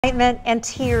Excitement and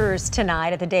tears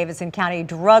tonight at the Davidson County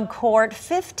Drug Court.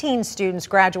 15 students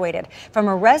graduated from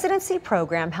a residency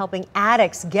program helping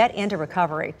addicts get into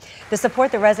recovery. The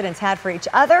support the residents had for each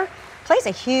other plays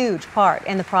a huge part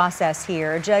in the process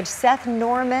here. Judge Seth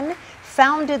Norman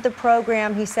founded the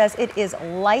program. He says it is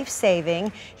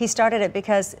life-saving. He started it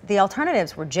because the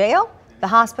alternatives were jail, the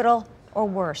hospital, or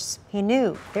worse. He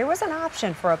knew there was an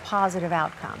option for a positive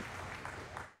outcome.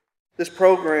 This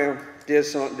program did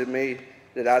something to me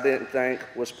that I didn't think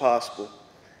was possible.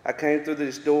 I came through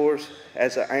these doors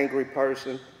as an angry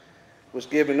person, was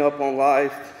giving up on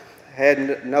life,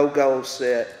 had no goals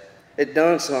set. It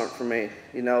done something for me,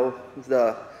 you know,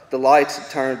 the lights had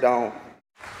turned on.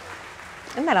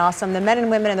 Isn't that awesome? The men and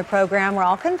women in the program were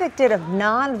all convicted of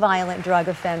nonviolent drug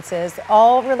offenses,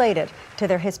 all related to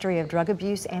their history of drug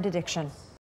abuse and addiction.